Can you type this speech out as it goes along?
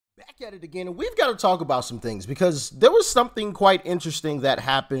At it again, and we've got to talk about some things because there was something quite interesting that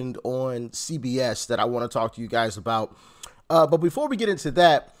happened on CBS that I want to talk to you guys about. But before we get into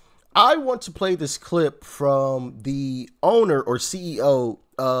that, I want to play this clip from the owner or CEO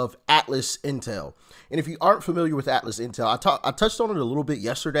of Atlas Intel. And if you aren't familiar with Atlas Intel, I touched on it a little bit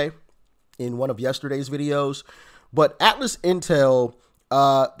yesterday in one of yesterday's videos. But Atlas Intel,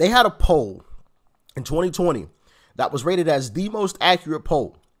 they had a poll in 2020 that was rated as the most accurate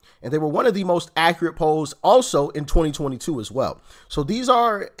poll. And they were one of the most accurate polls also in 2022 as well. So this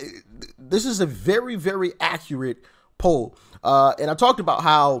is a very, very accurate poll. And I talked about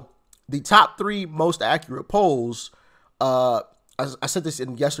how the top 3 most accurate polls, I said this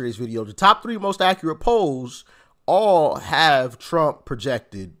in yesterday's video, the top 3 most accurate polls all have Trump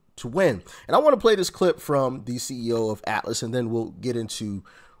projected to win. And I want to play this clip from the CEO of Atlas, and then we'll get into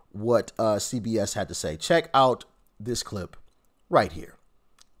what CBS had to say. Check out this clip right here.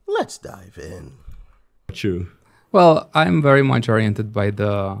 Let's dive in. True. Well, I'm very much oriented by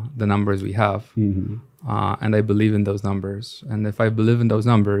the numbers we have, and I believe in those numbers. And if I believe in those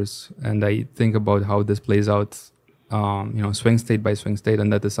numbers, and I think about how this plays out, swing state by swing state,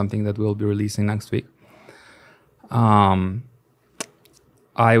 and that is something that we'll be releasing next week, I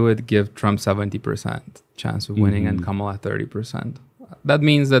would give Trump 70% chance of winning and Kamala 30%. That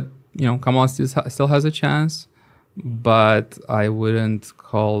means that Kamala still has a chance. But I wouldn't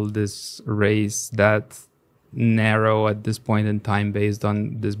call this race that narrow at this point in time based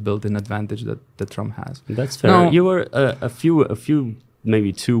on this built-in advantage that Trump has. That's fair. No. You were a few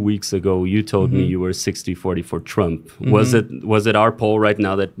maybe 2 weeks ago, you told me you were 60-40 for Trump. Was it our poll right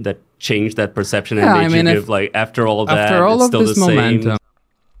now that changed that perception and made you give, like, after all that, it's still the same?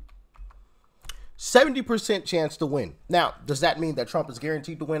 70% chance to win. Now, does that mean that Trump is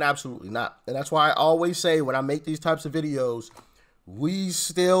guaranteed to win? Absolutely not. And that's why I always say when I make these types of videos, we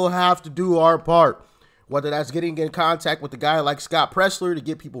still have to do our part. Whether that's getting in contact with a guy like Scott Pressler to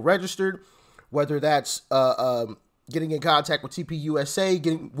get people registered, whether that's getting in contact with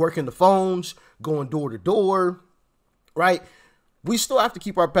TPUSA, working the phones, going door to door, right? We still have to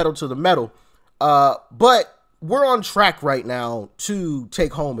keep our pedal to the metal. But we're on track right now to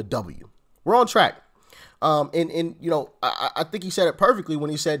take home a W. We're on track. I think he said it perfectly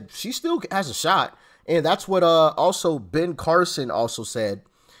when he said she still has a shot. And that's what also Ben Carson also said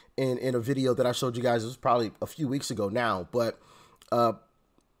in a video that I showed you guys. It was probably a few weeks ago now. But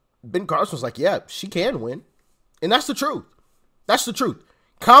Ben Carson was like, yeah, she can win. And that's the truth. That's the truth.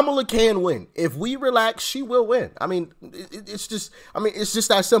 Kamala can win. If we relax, she will win. I mean, it's just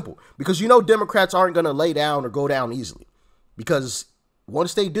that simple. Because Democrats aren't going to lay down or go down easily. Because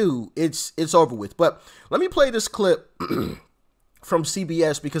once they do, it's over with. But let me play this clip from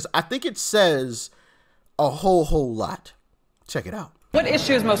CBS because I think it says a whole lot. Check it out. What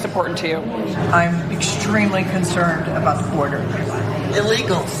issue is most important to you? I'm extremely concerned about the border.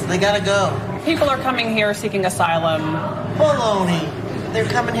 Illegals, they gotta go. People are coming here seeking asylum. Baloney. They're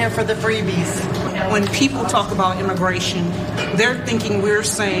coming here for the freebies. When people talk about immigration, they're thinking we're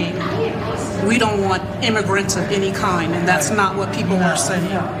saying we don't want immigrants of any kind, and that's not what people are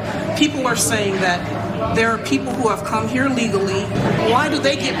saying. People are saying that there are people who have come here legally. Why do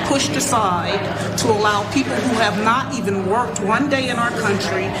they get pushed aside to allow people who have not even worked one day in our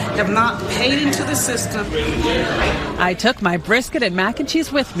country, have not paid into the system? I took my brisket and mac and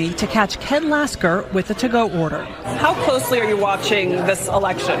cheese with me to catch Ken Lasker with the to-go order. How closely are you watching this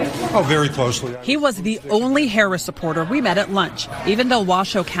election? Oh, very closely. He was the only Harris supporter we met at lunch, even though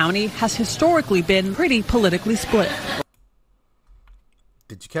Washoe County has historically been pretty politically split.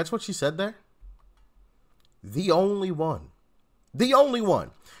 Did you catch what she said there? The only one. The only one.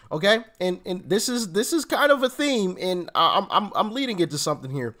 Okay? And this is kind of a theme, and I'm leading it to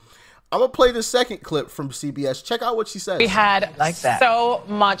something here. I'm going to play the second clip from CBS. Check out what she says. We had so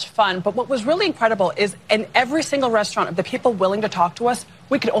much fun. But what was really incredible is in every single restaurant of the people willing to talk to us,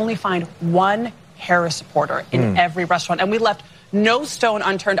 we could only find one Harris supporter in every restaurant. And we left no stone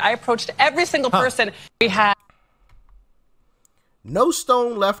unturned. I approached every single person. We had no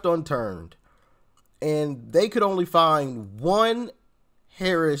stone left unturned. And they could only find one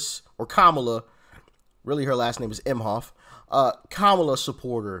Harris or Kamala, really her last name is Emhoff, Kamala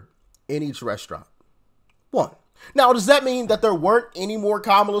supporter in each restaurant. One. Now, does that mean that there weren't any more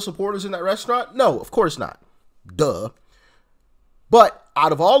Kamala supporters in that restaurant? No, of course not. Duh. But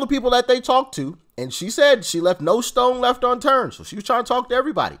out of all the people that they talked to, and she said she left no stone left unturned, so she was trying to talk to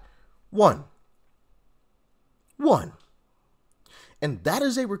everybody. One. And that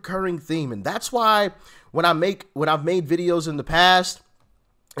is a recurring theme. And that's why when I've made videos in the past,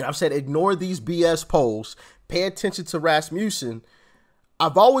 and I've said, ignore these BS polls, pay attention to Rasmussen,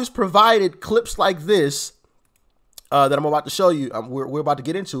 I've always provided clips like this that I'm about to show you. We're about to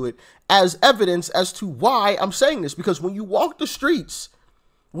get into it as evidence as to why I'm saying this. Because when you walk the streets,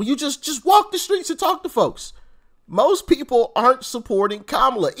 when you just walk the streets and talk to folks, most people aren't supporting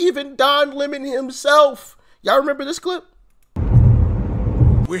Kamala. Even Don Lemon himself. Y'all remember this clip?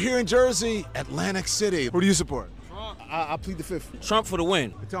 We're here in Jersey, Atlantic City. Who do you support? Trump. I plead the fifth. Trump for the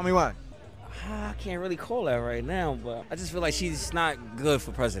win. Tell me why. I can't really call that right now, but I just feel like she's not good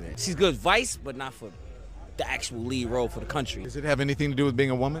for president. She's good vice, but not for the actual lead role for the country. Does it have anything to do with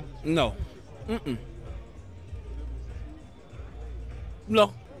being a woman? No.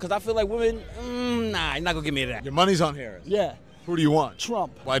 No, because I feel like women, nah, you're not going to give me that. Your money's on Harris. Yeah. Who do you want?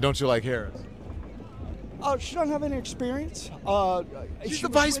 Trump. Why don't you like Harris? She doesn't have any experience. She's the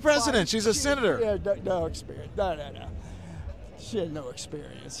vice president. She's a senator. Yeah, no experience. No. She had no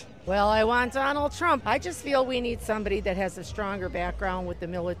experience. Well, I want Donald Trump. I just feel we need somebody that has a stronger background with the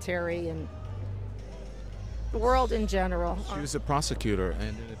military and the world in general. She was a prosecutor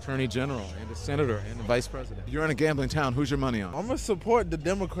and an attorney general and a senator and a vice president. You're in a gambling town. Who's your money on? I'm going to support the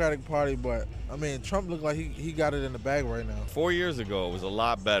Democratic Party, but, I mean, Trump looked like he got it in the bag right now. 4 years ago, it was a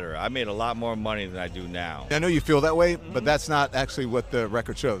lot better. I made a lot more money than I do now. I know you feel that way, but that's not actually what the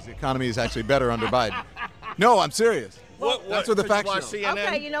record shows. The economy is actually better under Biden. No, I'm serious. That's what the facts show. CNN?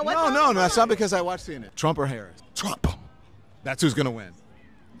 Okay, you know what? No, that's not because I watch CNN. Trump or Harris? Trump. That's who's going to win.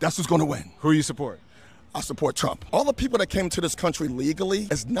 That's who's going to win. Who you support? I support Trump. All the people that came to this country legally,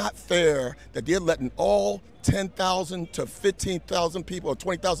 it's not fair that they're letting all 10,000 to 15,000 people or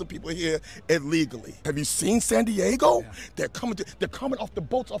 20,000 people here illegally. Have you seen San Diego? Yeah. They're coming off the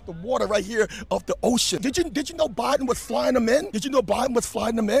boats, off the water right here, off the ocean. Did you know Biden was flying them in? Did you know Biden was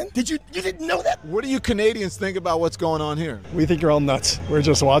flying them in? You didn't know that? What do you Canadians think about what's going on here? We think you're all nuts. We're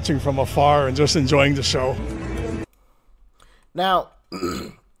just watching from afar and just enjoying the show. Now,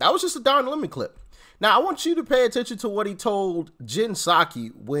 that was just a Don Lemon clip. Now, I want you to pay attention to what he told Jen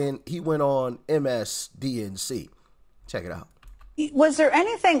Psaki when he went on MSDNC. Check it out. Was there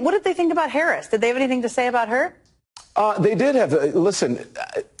anything, what did they think about Harris? Did they have anything to say about her? They did have, listen,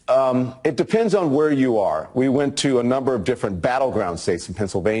 it depends on where you are. We went to a number of different battleground states in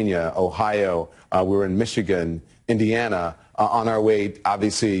Pennsylvania, Ohio, we were in Michigan, Indiana, on our way,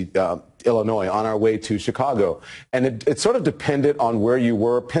 obviously, Illinois, on our way to Chicago. And it sort of depended on where you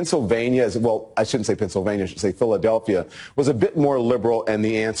were. Pennsylvania, well, I shouldn't say Pennsylvania, I should say Philadelphia, was a bit more liberal, and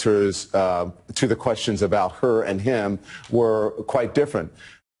the answers to the questions about her and him were quite different.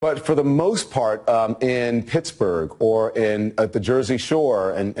 But for the most part, in Pittsburgh or in the Jersey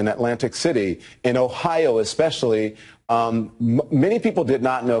Shore and in Atlantic City, in Ohio especially, many people did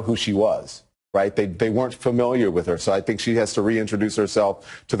not know who she was. Right? They weren't familiar with her. So I think she has to reintroduce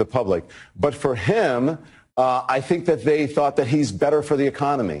herself to the public. But for him, I think that they thought that he's better for the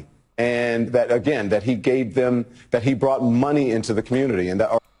economy. And that, again, that he gave them, that he brought money into the community. And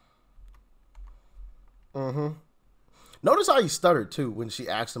that. Notice how he stuttered, too, when she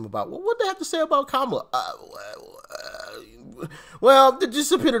asked him about, well, what they have to say about Kamala? Well,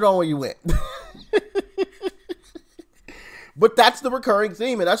 just depended on where you went. But that's the recurring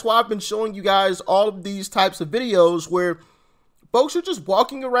theme, and that's why I've been showing you guys all of these types of videos where folks are just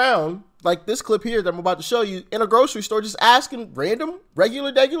walking around, like this clip here that I'm about to show you, in a grocery store, just asking random,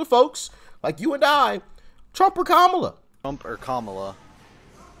 regular folks, like you and I, Trump or Kamala? Trump or Kamala?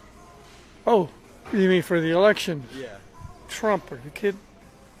 Oh, you mean for the election? Yeah. Trump, are you kidding?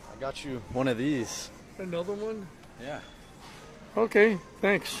 I got you one of these. Another one? Yeah. Okay,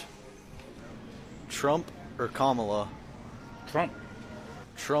 thanks. Trump or Kamala? Trump.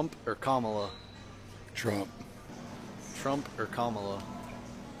 Trump or Kamala? Trump. Trump or Kamala?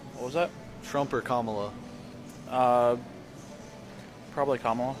 What was that? Trump or Kamala? Probably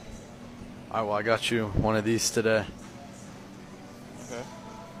Kamala. All right, well, I got you one of these today. Okay.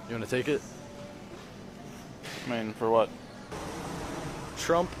 You want to take it? I mean, for what?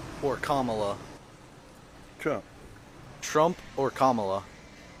 Trump or Kamala? Trump. Trump or Kamala?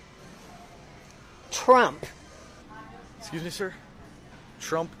 Trump. Excuse me, sir?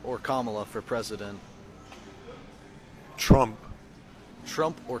 Trump or Kamala for president? Trump.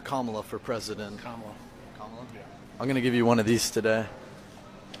 Trump or Kamala for president? Kamala. Kamala? Yeah. I'm going to give you one of these today.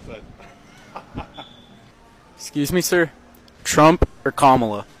 But Excuse me, sir? Trump or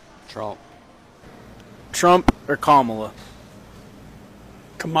Kamala? Trump. Trump or Kamala?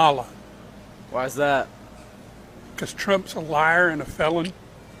 Kamala. Why is that? Because Trump's a liar and a felon.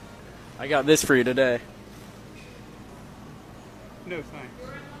 I got this for you today. No thanks.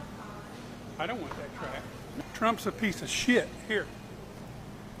 I don't want that crap. Trump's a piece of shit. Here.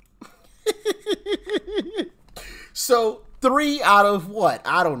 So 3 out of what?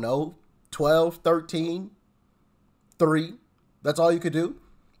 I don't know. 12, 13, 3. That's all you could do.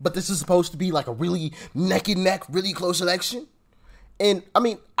 But this is supposed to be like a really neck and neck, really close election. And I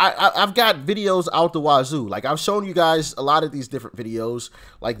mean, I've got videos out the wazoo. Like I've shown you guys a lot of these different videos,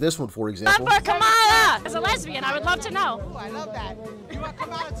 like this one, for example. For Kamala, as a lesbian, I would love to know. Ooh, I love that. You want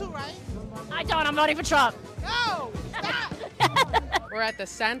Kamala too, right? I don't. I'm voting for Trump. No, stop. We're at the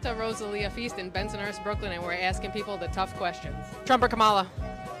Santa Rosalia feast in Bensonhurst, Brooklyn, and we're asking people the tough questions. Trump or Kamala?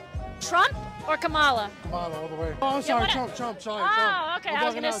 Trump or Kamala? Kamala all the way. Oh, I'm sorry, Trump. Oh, okay. I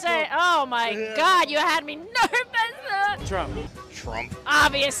was gonna say, oh my God, you had me nervous. Trump.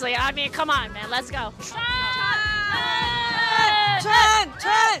 Obviously. I mean, come on, man. Let's go. Trump.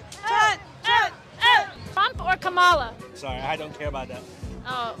 Trump or Kamala? Sorry, I don't care about that.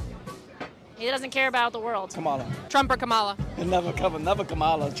 Oh, he doesn't care about the world. Kamala. Trump or Kamala? Never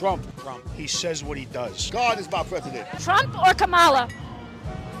Kamala. Trump. He says what he does. God is my president. Trump or Kamala?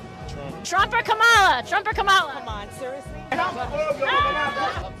 Trump or Kamala? Trump or Kamala? Come on, seriously? Trump.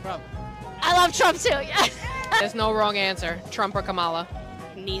 I love Trump too. Yeah. There's no wrong answer. Trump or Kamala?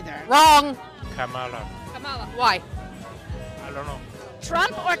 Neither. Wrong. Kamala. Kamala. Why? I don't know.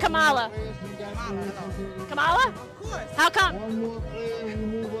 Trump or Kamala? Kamala? Of course. How come?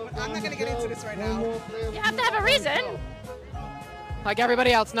 I'm not gonna get into this right now. You have to have a reason. Like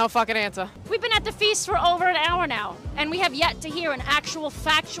everybody else, no fucking answer. We've been at the feast for over an hour now, and we have yet to hear an actual,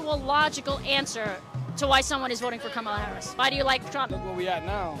 factual, logical answer to why someone is voting for Kamala Harris. Why do you like Trump? Look where we at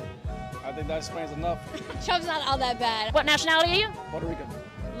now. I think that explains enough. Trump's not all that bad. What nationality are you? Puerto Rican.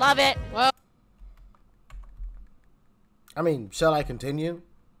 Love it. Well, I mean, shall I continue?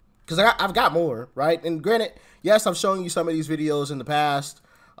 Because I've got more, right? And granted, yes, I've shown you some of these videos in the past.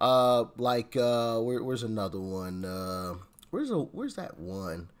 Where's another one? Where's that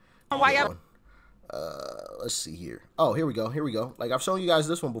one? Let's see here. Oh, here we go. Like I've shown you guys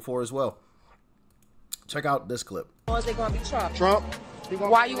this one before as well. Check out this clip. Or is it gonna be Trump? Trump.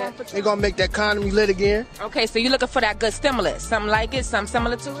 Why you want for Trump? They gonna make the economy lit again. Okay, so you're looking for that good stimulus. Something like it, something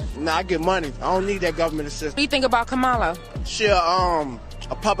similar to it? Nah, I get money. I don't need that government assistance. What do you think about Kamala? She a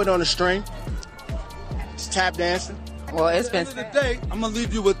puppet on a string. She's tap dancing. Well, it's been... At the end of the day, I'm gonna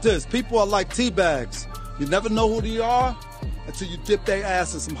leave you with this. People are like tea bags. You never know who they are until you dip their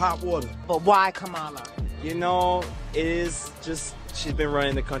ass in some hot water. But why Kamala? You know, it is just, she's been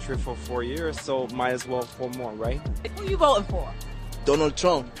running the country for 4 years, so might as well 4 more, right? Who you voting for? Donald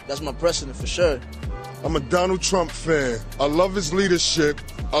Trump. That's my president for sure. I'm a Donald Trump fan. I love his leadership.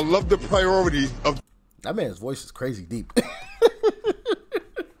 I love the priority of... That man's voice is crazy deep.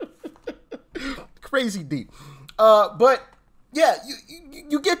 Crazy deep. But yeah,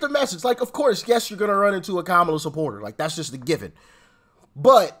 you get the message. Like, of course, yes, you're going to run into a Kamala supporter. Like, that's just a given.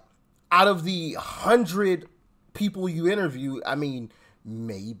 But out of the 100 people you interview, I mean,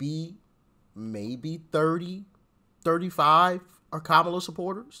 maybe 30, 35 are Kamala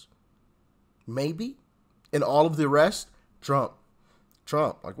supporters. Maybe. And all of the rest, Trump.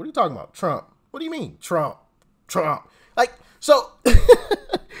 Like, what are you talking about? Trump. What do you mean? Trump. Like, so...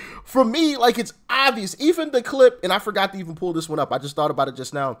 For me, like, it's obvious. Even the clip, and I forgot to even pull this one up. I just thought about it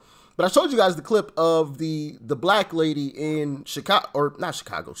just now. But I showed you guys the clip of the black lady in Chicago, or not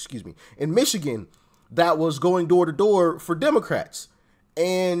Chicago, excuse me, in Michigan that was going door to door for Democrats.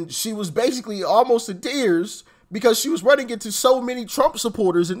 And she was basically almost in tears because she was running into so many Trump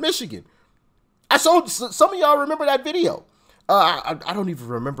supporters in Michigan. Some of y'all remember that video. I don't even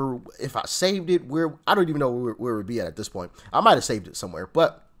remember if I saved it. I don't even know where it would be at this point. I might have saved it somewhere,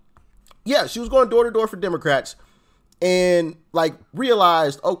 but yeah, she was going door to door for Democrats and like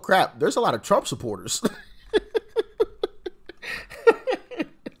realized, oh crap, there's a lot of Trump supporters.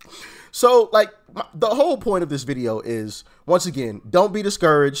 So like the whole point of this video is, once again, don't be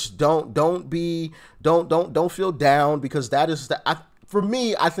discouraged. Don't feel down, because that is for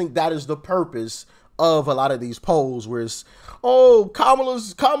me, I think that is the purpose of a lot of these polls, where it's, oh,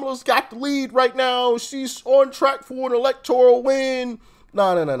 Kamala's got the lead right now. She's on track for an electoral win.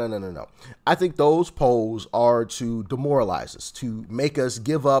 No. I think those polls are to demoralize us, to make us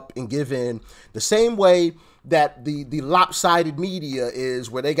give up and give in, the same way that the lopsided media is,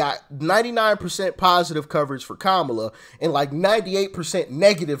 where they got 99% positive coverage for Kamala and like 98%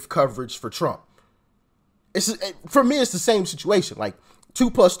 negative coverage for Trump. For me, it's the same situation. Like 2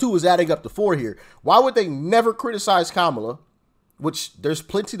 + 2 is adding up to 4 here. Why would they never criticize Kamala, which there's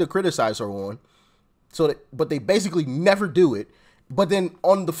plenty to criticize her on, but they basically never do it. But then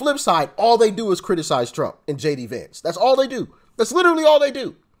on the flip side, all they do is criticize Trump and JD Vance. That's all they do. That's literally all they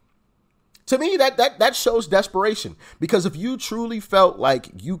do. To me, that shows desperation, because if you truly felt like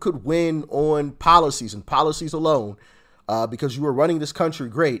you could win on policies and policies alone, because you were running this country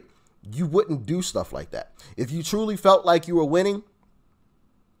great, you wouldn't do stuff like that. If you truly felt like you were winning,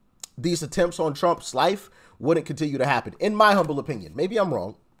 these attempts on Trump's life wouldn't continue to happen, in my humble opinion. Maybe I'm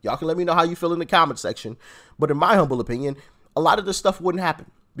wrong. Y'all can let me know how you feel in the comment section. But in my humble opinion, a lot of this stuff wouldn't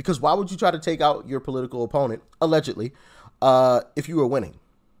happen. Because why would you try to take out your political opponent, allegedly, if you were winning?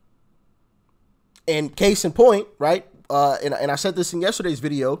 And case in point, right? And I said this in yesterday's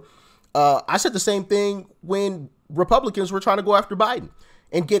video. I said the same thing when Republicans were trying to go after Biden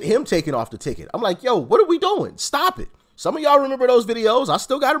and get him taken off the ticket. I'm like, yo, what are we doing? Stop it. Some of y'all remember those videos. I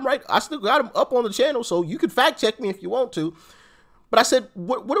still got them right. I still got them up on the channel, so you can fact check me if you want to. But I said,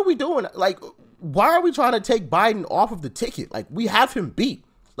 what are we doing? Like, why are we trying to take Biden off of the ticket? Like, we have him beat.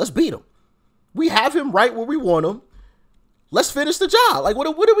 Let's beat him. We have him right where we want him. Let's finish the job. Like, what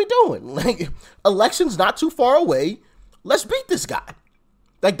are we doing? Like, election's not too far away. Let's beat this guy.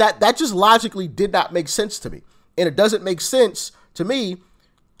 Like, that just logically did not make sense to me. And it doesn't make sense to me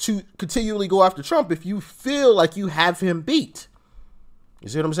to continually go after Trump if you feel like you have him beat. You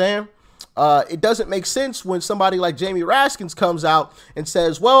see what I'm saying? It doesn't make sense when somebody like Jamie Raskins comes out and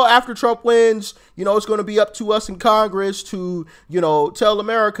says, well, after Trump wins, you know, it's going to be up to us in Congress to, you know, tell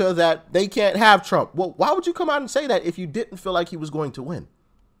America that they can't have Trump. Well, why would you come out and say that if you didn't feel like he was going to win?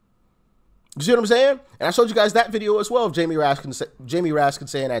 You see what I'm saying? And I showed you guys that video as well of Jamie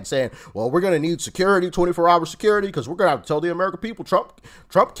Raskin saying, well, we're going to need security, 24-hour security, because we're going to have to tell the American people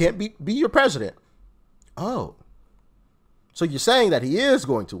Trump can't be your president. Oh. So you're saying that he is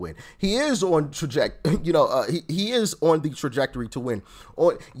going to win. He is on he is on the trajectory to win.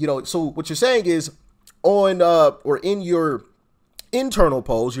 So what you're saying is or in your internal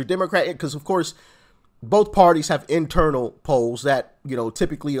polls, your Democratic, because of course both parties have internal polls that,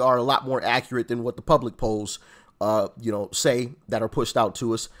 typically are a lot more accurate than what the public polls, say that are pushed out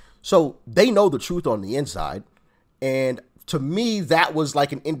to us. So they know the truth on the inside. And to me, that was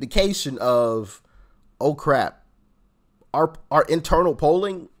like an indication of, oh crap, our internal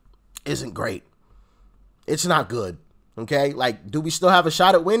polling isn't great. It's not good. Okay. Like, do we still have a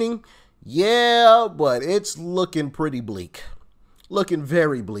shot at winning? Yeah, but it's looking pretty bleak. Looking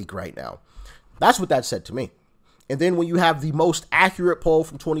very bleak right now. That's what that said to me. And then when you have the most accurate poll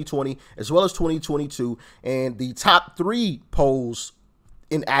from 2020 as well as 2022 and the top 3 polls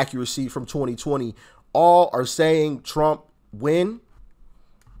in accuracy from 2020 all are saying Trump win.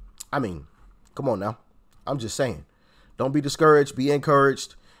 I mean, come on now. I'm just saying. Don't be discouraged. Be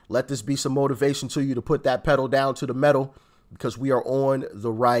encouraged. Let this be some motivation to you to put that pedal down to the metal because we are on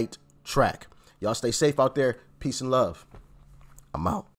the right track. Y'all stay safe out there. Peace and love. I'm out.